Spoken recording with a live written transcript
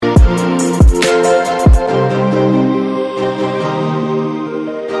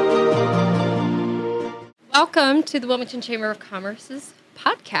Welcome to the Wilmington Chamber of Commerce's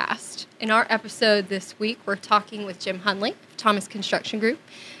podcast. In our episode this week, we're talking with Jim Hundley of Thomas Construction Group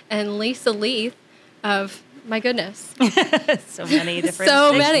and Lisa Leath of, my goodness. So many different So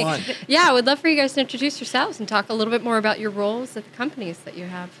things. many. Yeah, I would love for you guys to introduce yourselves and talk a little bit more about your roles at the companies that you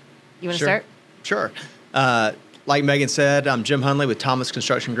have. You want to start? Sure. Like Megan said, I'm Jim Hundley with Thomas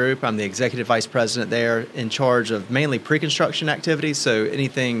Construction Group. I'm the Executive Vice President there, in charge of mainly pre-construction activities, so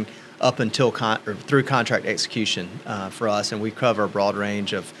anything up until through contract execution for us, and we cover a broad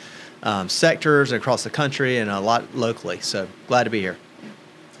range of sectors across the country and a lot locally, so glad to be here.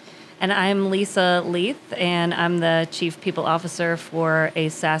 And I'm Lisa Leath, and I'm the Chief People Officer for a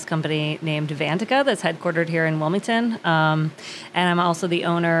SaaS company named Vantaca that's headquartered here in Wilmington. And I'm also the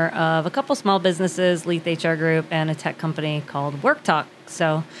owner of a couple small businesses, Leath HR Group, and a tech company called Work Talk.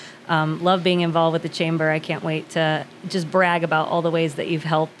 So love being involved with the Chamber. I can't wait to just brag about all the ways that you've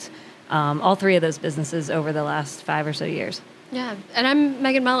helped all three of those businesses over the last 5 or so years. Yeah, and I'm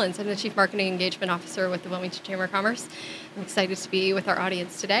Megan Mullins. I'm the Chief Marketing Engagement Officer with the Wilmington Chamber of Commerce. I'm excited to be with our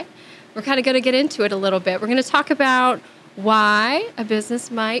audience today. We're kind of going to get into it a little bit. We're going to talk about why a business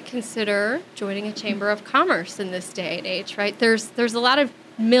might consider joining a Chamber of Commerce in this day and age, right? There's a lot of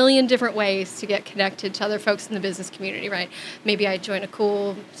million different ways to get connected to other folks in the business community, right? Maybe I join a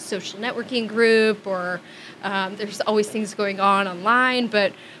cool social networking group, or there's always things going on online,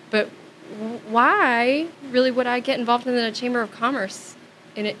 but why really would I get involved in a Chamber of Commerce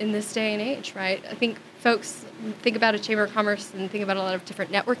in this day and age, right? I think folks think about a Chamber of Commerce and think about a lot of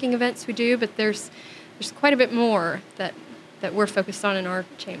different networking events we do, but there's quite a bit more that we're focused on in our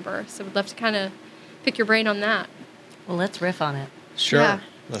chamber. So we'd love to kind of pick your brain on that. Well, let's riff on it. Sure. Yeah.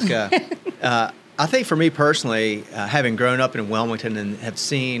 Let's go. I think for me personally, having grown up in Wilmington and have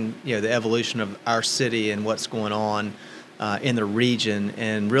seen the evolution of our city and what's going on in the region,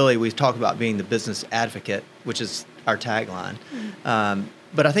 and really we talk about being the business advocate, which is our tagline. Mm-hmm.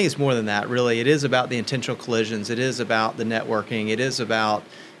 But I think it's more than that, really. It is about the intentional collisions. It is about the networking. It is about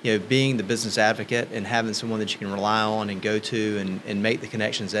being the business advocate and having someone that you can rely on and go to and make the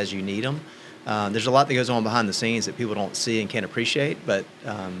connections as you need them. There's a lot that goes on behind the scenes that people don't see and can't appreciate, but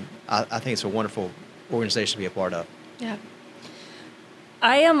I think it's a wonderful organization to be a part of. Yeah.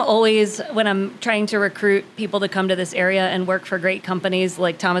 I am always, when I'm trying to recruit people to come to this area and work for great companies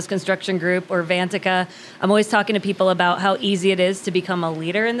like Thomas Construction Group or Vantaca, I'm always talking to people about how easy it is to become a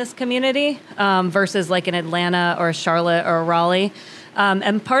leader in this community versus like in Atlanta or Charlotte or Raleigh.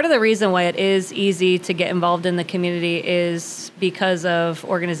 And part of the reason why it is easy to get involved in the community is because of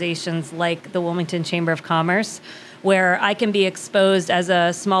organizations like the Wilmington Chamber of Commerce, where I can be exposed as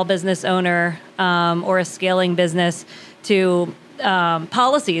a small business owner or a scaling business to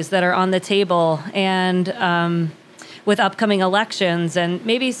policies that are on the table and with upcoming elections and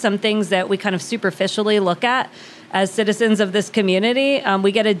maybe some things that we kind of superficially look at as citizens of this community.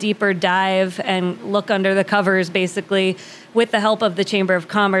 We get a deeper dive and look under the covers, basically, with the help of the Chamber of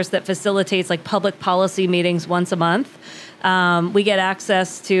Commerce that facilitates like public policy meetings once a month. We get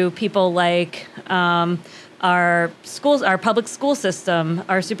access to people like our schools, our public school system,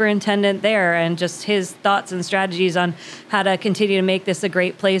 our superintendent there, and just his thoughts and strategies on how to continue to make this a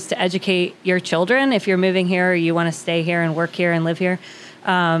great place to educate your children if you're moving here or you want to stay here and work here and live here.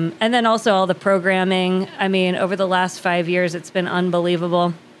 And then also all the programming. I mean, over the last 5 years, it's been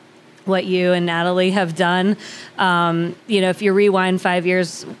unbelievable what you and Natalie have done. If you rewind 5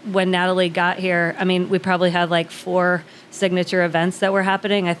 years when Natalie got here, I mean, we probably had like 4 signature events that were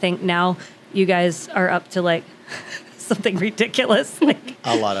happening. I think now you guys are up to like something ridiculous, like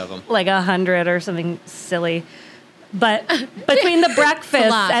A lot of them. like 100 or something silly. But between the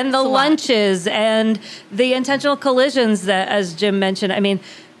breakfasts and the lunches and the intentional collisions that, as Jim mentioned, I mean,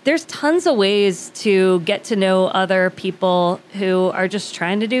 there's tons of ways to get to know other people who are just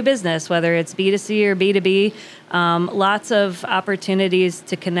trying to do business, whether it's B2C or B2B. Lots of opportunities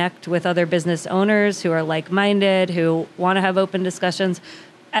to connect with other business owners who are like-minded, who want to have open discussions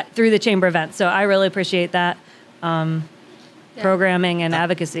through the Chamber event. So I really appreciate that programming and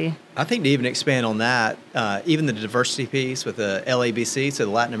advocacy. I think to even expand on that, even the diversity piece with the LABC, so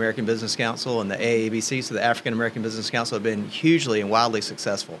the Latin American Business Council, and the AABC, so the African American Business Council, have been hugely and wildly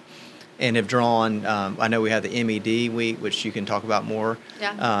successful and have drawn, I know we have the MED week, which you can talk about more,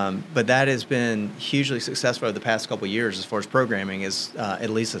 but that has been hugely successful over the past couple of years as far as programming, as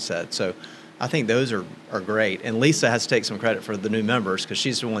Lisa said. So I think those are great. And Lisa has to take some credit for the new members because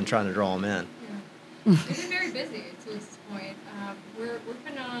she's the one trying to draw them in. Yeah. We've been very busy to this point. We're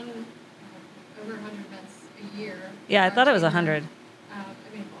putting on over 100 events a year. Yeah, I thought it was 100.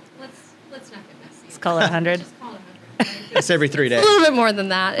 Let's not get messy. Let's call it 100. Just call it It's every 3 days. A little bit more than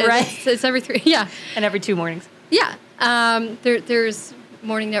that. Right. It's every 3, yeah. And every 2 mornings. Yeah. There's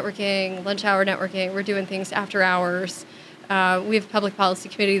morning networking, lunch hour networking. We're doing things after hours. We have a public policy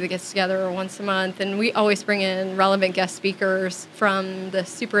committee that gets together once a month, and we always bring in relevant guest speakers from the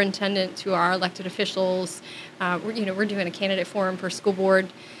superintendent to our elected officials. We're doing a candidate forum for school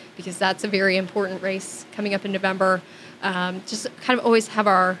board because that's a very important race coming up in November. Just kind of always have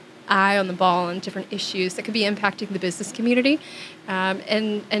our eye on the ball on different issues that could be impacting the business community.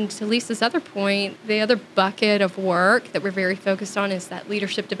 And to Lisa's other point, the other bucket of work that we're very focused on is that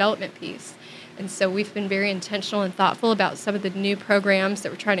leadership development piece. And so we've been very intentional and thoughtful about some of the new programs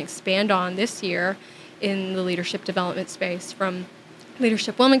that we're trying to expand on this year in the leadership development space, from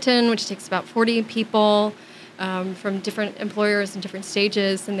Leadership Wilmington, which takes about 40 people from different employers and different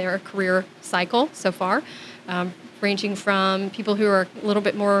stages in their career cycle so far, ranging from people who are a little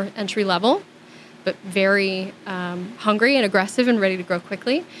bit more entry level, but very hungry and aggressive and ready to grow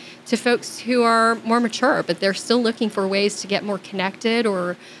quickly, to folks who are more mature, but they're still looking for ways to get more connected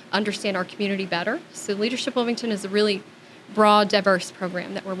or understand our community better. So Leadership Wilmington is a really broad, diverse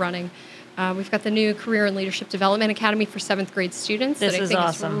program that we're running. We've got the new Career and Leadership Development Academy for 7th grade students This that I is think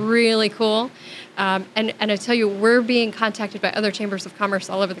awesome. is really cool. And I tell you, we're being contacted by other chambers of commerce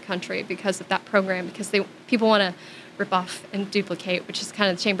all over the country because of that program, because people want to rip off and duplicate, which is kind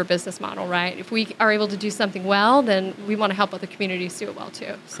of the chamber business model, right? If we are able to do something well, then we want to help other communities do it well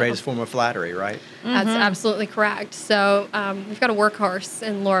too. So Greatest form of flattery, right? that's absolutely correct. So we've got a workhorse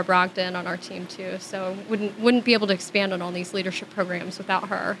in Laura Brogdon on our team too. So wouldn't be able to expand on all these leadership programs without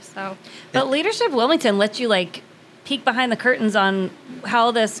her. So, But Leadership Wilmington lets you peek behind the curtains on how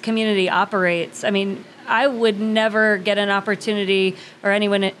this community operates. I mean, I would never get an opportunity, or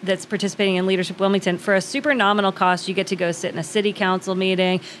anyone that's participating in Leadership Wilmington, for a super nominal cost. You get to go sit in a city council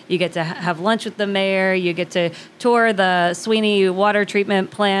meeting, you get to have lunch with the mayor, you get to tour the Sweeney water treatment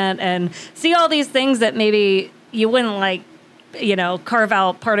plant and see all these things that maybe you wouldn't carve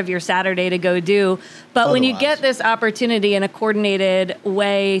out part of your Saturday to go do. But when you get this opportunity in a coordinated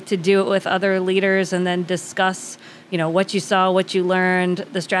way to do it with other leaders and then discuss what you saw, what you learned,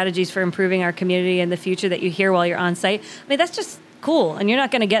 the strategies for improving our community in the future that you hear while you're on site. I mean, that's just cool. And you're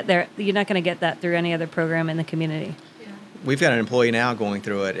not going to get there. You're not going to get that through any other program in the community. We've got an employee now going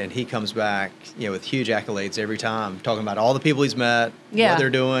through it, and he comes back, with huge accolades every time, talking about all the people he's met, what they're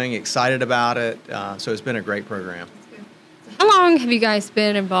doing, excited about it. So it's been a great program. how long have you guys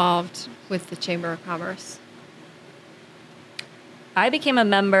been involved with the Chamber of Commerce? I became a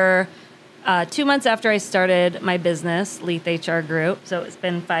member 2 months after I started my business, Leath HR Group. So it's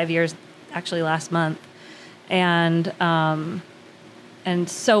been 5 years, actually last month, and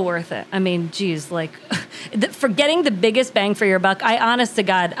so worth it. I mean, geez, for getting the biggest bang for your buck. Honest to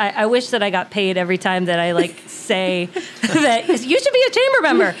God, I wish that I got paid every time that I say that you should be a chamber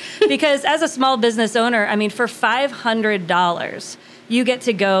member, because as a small business owner, I mean, for $500. You get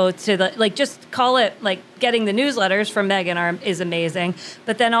to go to just call it getting the newsletters from Megan is amazing.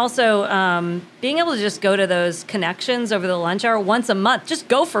 But then also being able to just go to those connections over the lunch hour once a month, just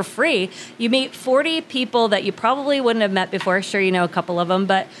go for free. You meet 40 people that you probably wouldn't have met before. Sure, you know a couple of them,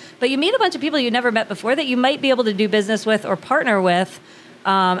 but you meet a bunch of people you never met before that you might be able to do business with or partner with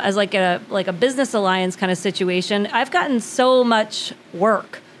as a business alliance kind of situation. I've gotten so much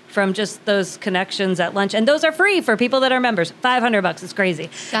work from just those connections at lunch. And those are free for people that are members. $500, it's crazy.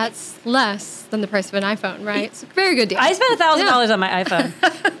 That's less than the price of an iPhone, right? It's a very good deal. I spent $1,000 on my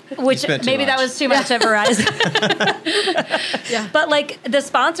iPhone, which maybe that was too much at Verizon. Yeah. But the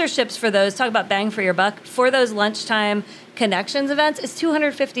sponsorships for those, talk about bang for your buck, for those lunchtime connections events, is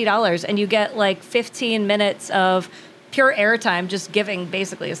 $250. And you get 15 minutes of pure airtime, just giving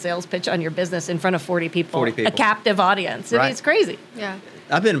basically a sales pitch on your business in front of 40 people. A captive audience. Right. I mean, it's crazy. Yeah.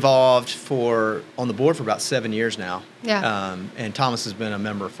 I've been involved on the board for about 7 years now. Yeah. And Thomas has been a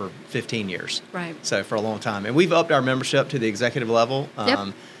member for 15 years. Right. So for a long time. And we've upped our membership to the executive level.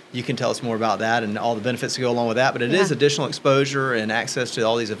 Yep. You can tell us more about that and all the benefits that go along with that. But it is additional exposure and access to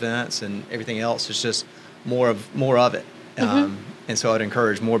all these events and everything else. It's just more of it. And so I'd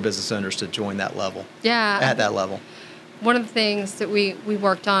encourage more business owners to join that level. Yeah. At that level. One of the things that we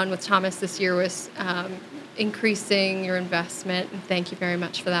worked on with Thomas this year was increasing your investment, and thank you very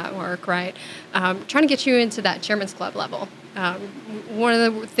much for that work, right? Trying to get you into that Chairman's Club level. One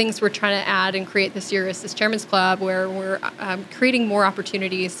of the things we're trying to add and create this year is this Chairman's Club, where we're creating more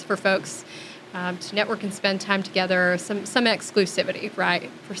opportunities for folks to network and spend time together, some exclusivity,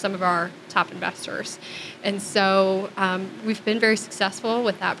 right, for some of our top investors. And so we've been very successful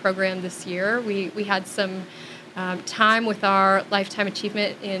with that program this year. We had some time with our Lifetime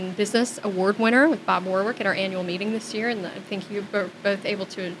Achievement in Business Award winner with Bob Warwick at our annual meeting this year, and I think you were both able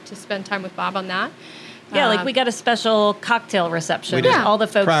to spend time with Bob on that. Yeah, like we got a special cocktail reception. We did. All the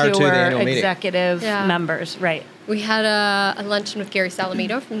folks Prior who to the were annual meeting. executive members, right. We had a luncheon with Gary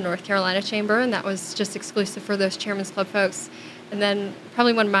Salamito from North Carolina Chamber, and that was just exclusive for those Chairman's Club folks. And then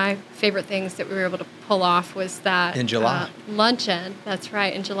probably one of my favorite things that we were able to pull off was that in July luncheon. That's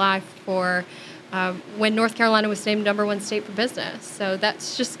right, in July for when North Carolina was named #1 state for business. So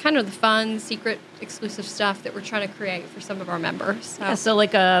that's just kind of the fun, secret, exclusive stuff that we're trying to create for some of our members. So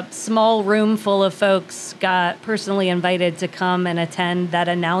like a small room full of folks got personally invited to come and attend that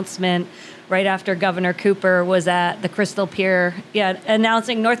announcement right after Governor Cooper was at the Crystal Pier,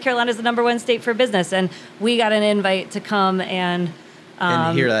 announcing North Carolina is the #1 state for business. And we got an invite to come and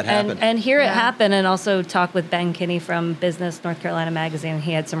hear that happen. And hear it happen, and also talk with Ben Kinney from Business North Carolina Magazine.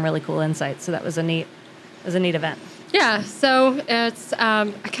 He had some really cool insights, so that was a neat event. Yeah, so it's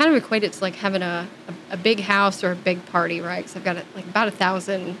I kind of equate it to like having a big house or a big party, right? Because I've got like about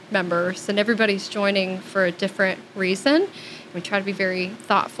 1,000 members, and everybody's joining for a different reason. We try to be very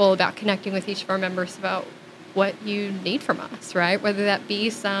thoughtful about connecting with each of our members about what you need from us, right? Whether that be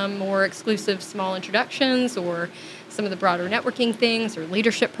some more exclusive small introductions or some of the broader networking things or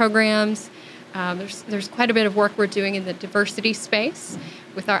leadership programs. There's quite a bit of work we're doing in the diversity space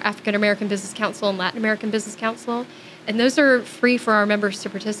with our African American Business Council and Latin American Business Council. And those are free for our members to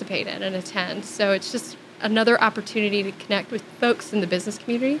participate in and attend. So it's just another opportunity to connect with folks in the business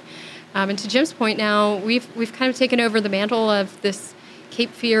community. And to Jim's point now, we've kind of taken over the mantle of this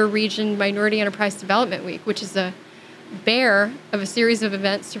Cape Fear Region Minority Enterprise Development Week, which is a bear of a series of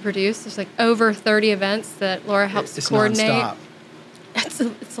events to produce. There's like over 30 events that Laura helps to coordinate. Nonstop.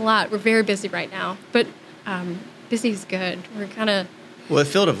 It's a lot. We're very busy right now, but busy is good. We're kind of... Well, it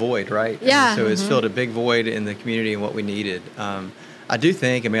filled a void, right? Yeah. So it's filled a big void in the community and what we needed. I do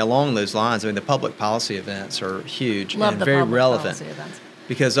think, along those lines, the public policy events are huge Love and the very public relevant. policy events.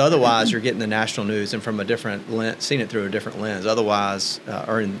 Because otherwise, you're getting the national news and from a different lens, seeing it through a different lens. Otherwise,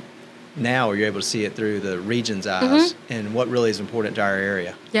 now you're able to see it through the region's eyes and what really is important to our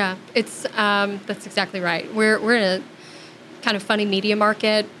area. Yeah, it's that's exactly right. We're in a kind of funny media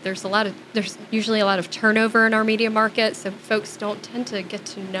market. There's usually a lot of turnover in our media market, so folks don't tend to get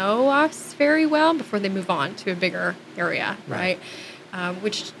to know us very well before they move on to a bigger area, right?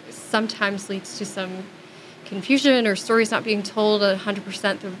 Which sometimes leads to some confusion or stories not being told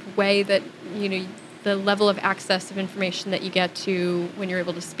 100% the way that, the level of access of information that you get to when you're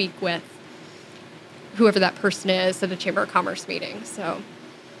able to speak with whoever that person is at a Chamber of Commerce meeting. So,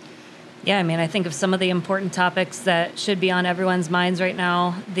 yeah, I think of some of the important topics that should be on everyone's minds right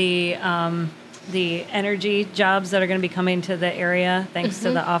now. The energy jobs that are going to be coming to the area thanks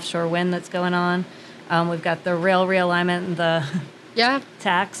to the offshore wind that's going on. We've got the rail realignment and the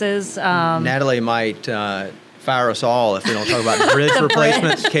taxes. Natalie might fire us all if we don't talk about bridge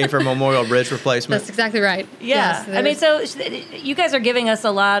replacement, Kafer Memorial Bridge replacement. That's exactly right. Yeah. Yes, so you guys are giving us a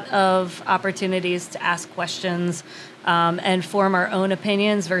lot of opportunities to ask questions and form our own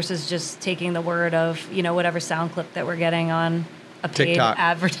opinions versus just taking the word of, whatever sound clip that we're getting on a paid TikTok.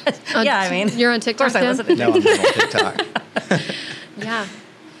 advertisement. You're on TikTok. Of course I listen to No, I'm not on TikTok. Yeah.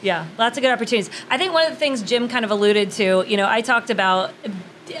 Yeah, lots of good opportunities. I think one of the things Jim kind of alluded to, I talked about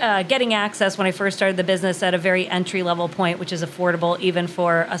getting access when I first started the business at a very entry-level point, which is affordable even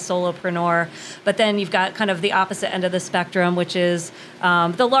for a solopreneur. But then you've got kind of the opposite end of the spectrum, which is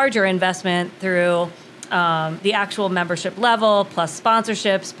the larger investment through the actual membership level, plus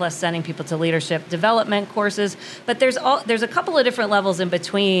sponsorships, plus sending people to leadership development courses. But there's a couple of different levels in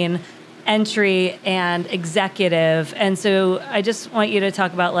between entry and executive. And so I just want you to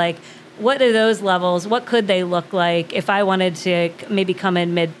talk about what are those levels? What could they look like if I wanted to maybe come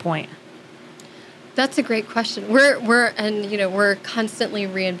in midpoint? That's a great question. We're constantly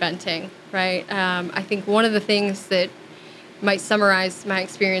reinventing, right? I think one of the things that might summarize my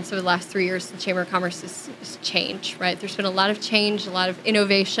experience over the last 3 years in the Chamber of Commerce is change, right? There's been a lot of change, a lot of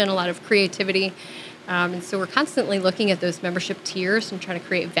innovation, a lot of creativity. And so we're constantly looking at those membership tiers and trying to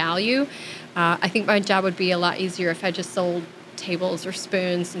create value. I think my job would be a lot easier if I just sold tables or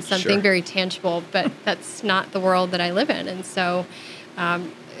spoons and something very tangible, but that's not the world that I live in. And so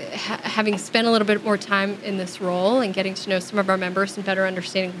having spent a little bit more time in this role and getting to know some of our members and better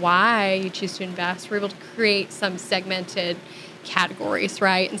understanding why you choose to invest, we're able to create some segmented categories,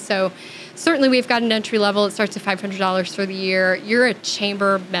 right? And so certainly we've got an entry level. It starts at $500 for the year. You're a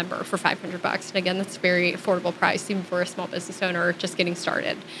chamber member for $500. And again, that's a very affordable price, even for a small business owner just getting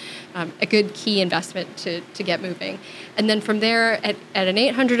started. A good key investment to get moving. And then from there, at an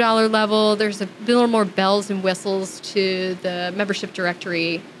 $800 level, there's a little more bells and whistles to the membership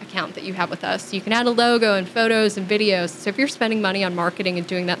directory account that you have with us. So you can add a logo and photos and videos. So if you're spending money on marketing and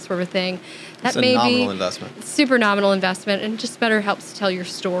doing that sort of thing, that may be a nominal investment. Super nominal investment, and just better helps tell your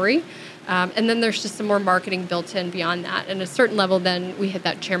story. And then there's just some more marketing built in beyond that. And at a certain level, then we hit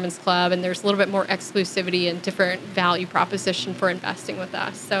that Chairman's Club, and there's a little bit more exclusivity and different value proposition for investing with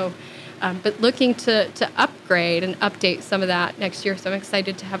us. So, but looking to upgrade and update some of that next year. So I'm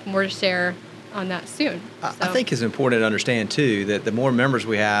excited to have more to share on that soon. I think it's important to understand, too, that the more members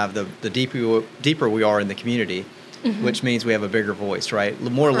we have, the deeper we are in the community, which means we have a bigger voice, right?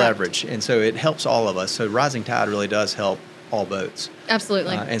 More Correct. Leverage. And so it helps all of us. So rising tide really does help all boats.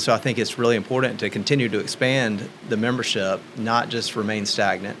 Absolutely. And so I think it's really important to continue to expand the membership, not just remain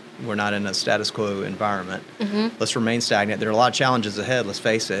stagnant. We're not in a status quo environment. Let's remain stagnant. There are a lot of challenges ahead, let's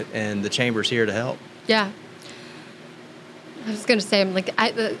face it, and the Chamber's here to help. Yeah. I was going to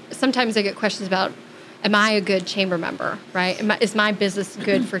say, sometimes I get questions about, am I a good chamber member, right? Is my business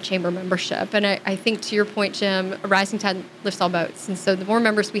good for chamber membership? And I think to your point, Jim, a rising tide lifts all boats. And so the more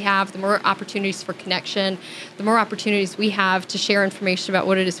members we have, the more opportunities for connection, the more opportunities we have to share information about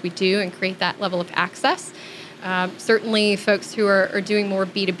what it is we do and create that level of access. Certainly folks who are doing more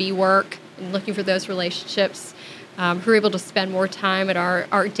B2B work and looking for those relationships, who are able to spend more time at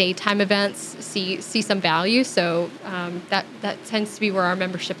our daytime events, see some value. So that tends to be where our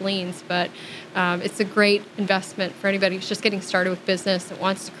membership leans. But it's a great investment for anybody who's just getting started with business that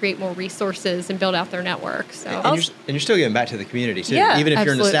wants to create more resources and build out their network. So, and you're still giving back to the community, too. Yeah, even if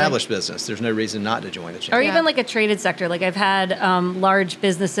absolutely. you're an established business, there's no reason not to join the Chamber. Or even like a traded sector. Like I've had large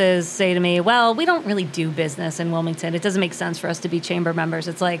businesses say to me, well, we don't really do business in Wilmington. It doesn't make sense for us to be chamber members.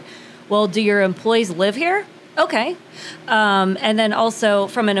 It's like, well, do your employees live here? Okay. And then also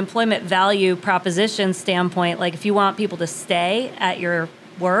from an employment value proposition standpoint, like if you want people to stay at your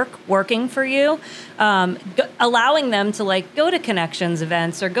working for you, allowing them to like go to connections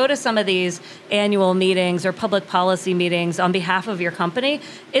events or go to some of these annual meetings or public policy meetings on behalf of your company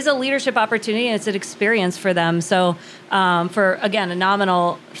is a leadership opportunity, and it's an experience for them. So for, again, a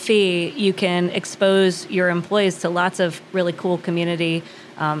nominal fee, you can expose your employees to lots of really cool community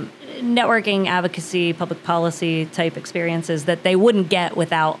networking, advocacy, public policy type experiences that they wouldn't get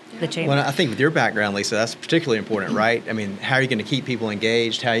without the chamber. Well, I think with your background, Lisa, that's particularly important, right? I mean, how are you going to keep people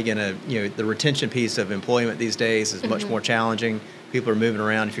engaged? How are you going to, the retention piece of employment these days is much more challenging. People are moving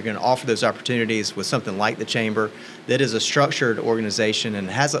around. If you're going to offer those opportunities with something like the Chamber, that is a structured organization and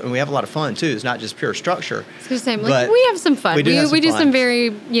we have a lot of fun too. It's not just pure structure. I was going to say, like, we have some fun. We do some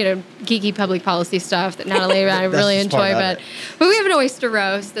very, geeky public policy stuff that not only I really enjoy, but we have an oyster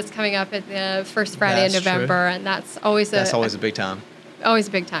roast that's coming up at the first Friday in November, and that's always a big time. Always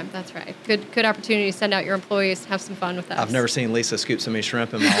a big time. That's right. Good opportunity to send out your employees, have some fun with us. I've never seen Lisa scoop so many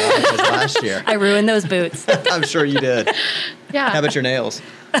shrimp in my life as last year. I ruined those boots. I'm sure you did. Yeah. How about your nails?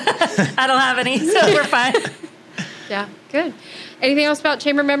 I don't have any, so we're fine. Yeah, good. Anything else about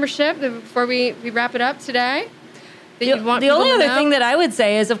chamber membership before we wrap it up today? The only other thing that I would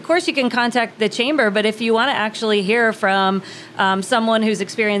say is, of course, you can contact the chamber, but if you want to actually hear from someone who's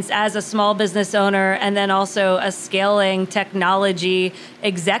experienced as a small business owner and then also a scaling technology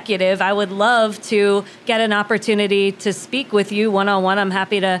executive, I would love to get an opportunity to speak with you one-on-one. I'm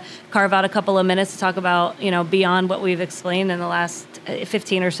happy to carve out a couple of minutes to talk about, beyond what we've explained in the last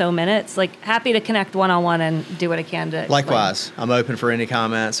 15 or so minutes. Like, happy to connect one-on-one and do what I can to explain. Likewise, I'm open for any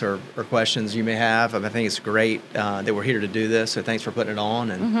comments or questions you may have. I think it's great that we're here to do this, so thanks for putting it on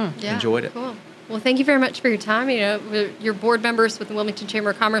and enjoyed it. Cool. Well, thank you very much for your time. You're board members with the Wilmington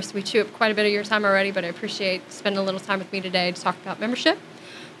Chamber of Commerce. We chew up quite a bit of your time already, but I appreciate spending a little time with me today to talk about membership,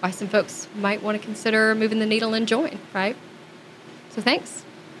 why some folks might want to consider moving the needle and join, right? So thanks.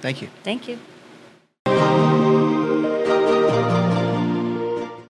 Thank you. Thank you.